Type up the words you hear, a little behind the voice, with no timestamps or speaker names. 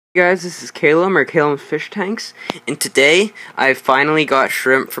Hey guys, this is Calum or Calum's Fish Tanks, and today I finally got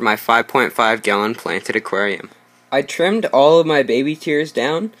shrimp for my 5.5 gallon planted aquarium. I trimmed all of my baby tiers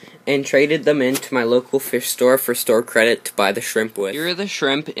down and traded them into my local fish store for store credit to buy the shrimp with. Here are the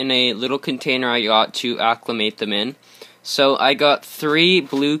shrimp in a little container I got to acclimate them in. So I got 3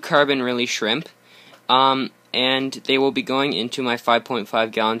 blue carbon rili shrimp, and they will be going into my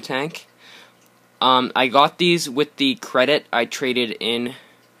 5.5 gallon tank. I got these with the credit I traded in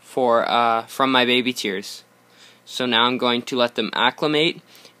from my baby tiers. So now I'm going to let them acclimate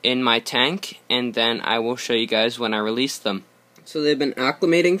in my tank, and then I will show you guys when I release them. So they've been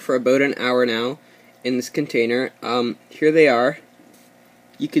acclimating for about an hour now in this container. Here they are.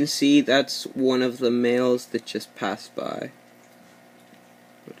 You can see that's one of the males that just passed by.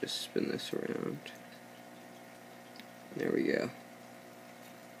 I'll just spin this around. There we go.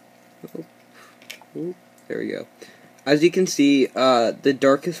 Oh, there we go. As you can see, the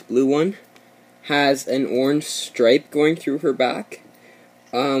darkest blue one has an orange stripe going through her back.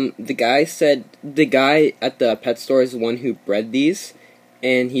 The guy at the pet store is the one who bred these,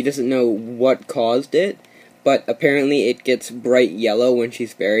 and he doesn't know what caused it, but apparently it gets bright yellow when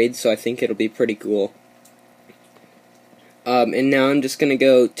she's buried, so I think it'll be pretty cool. And now I'm just gonna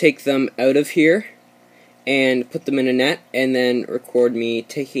go take them out of here and put them in a net, and then record me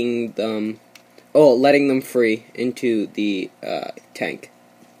taking them, letting them free into the tank.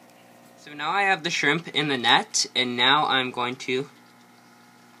 So now I have the shrimp in the net, and now I'm going to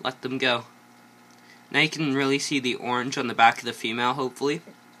let them go. Now you can really see the orange on the back of the female, hopefully.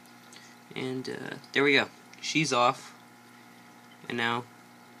 And there we go. She's off. And now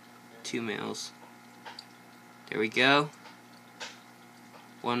 2 males. There we go.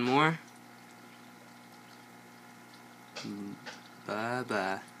 One more.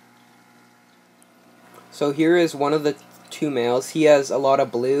 Bye-bye. So here is one of the 2 males. He has a lot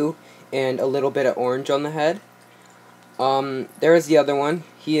of blue and a little bit of orange on the head. There is the other one.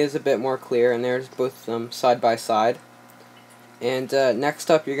 He is a bit more clear, and there's both of them side by side. And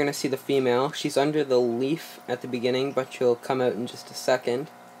next up, you're going to see the female. She's under the leaf at the beginning, but she'll come out in just a second.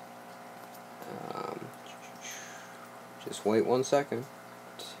 Just wait 1 second.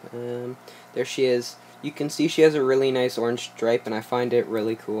 There she is. You can see she has a really nice orange stripe, and I find it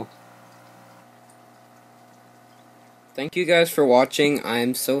really cool. Thank you guys for watching.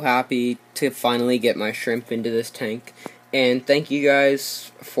 I'm so happy to finally get my shrimp into this tank. And thank you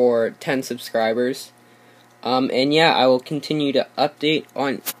guys for 10 subscribers. And yeah, I will continue to update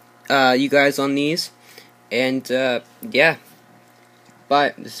on you guys on these. And yeah.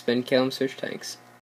 Bye. This has been Calum's Fish Tanks.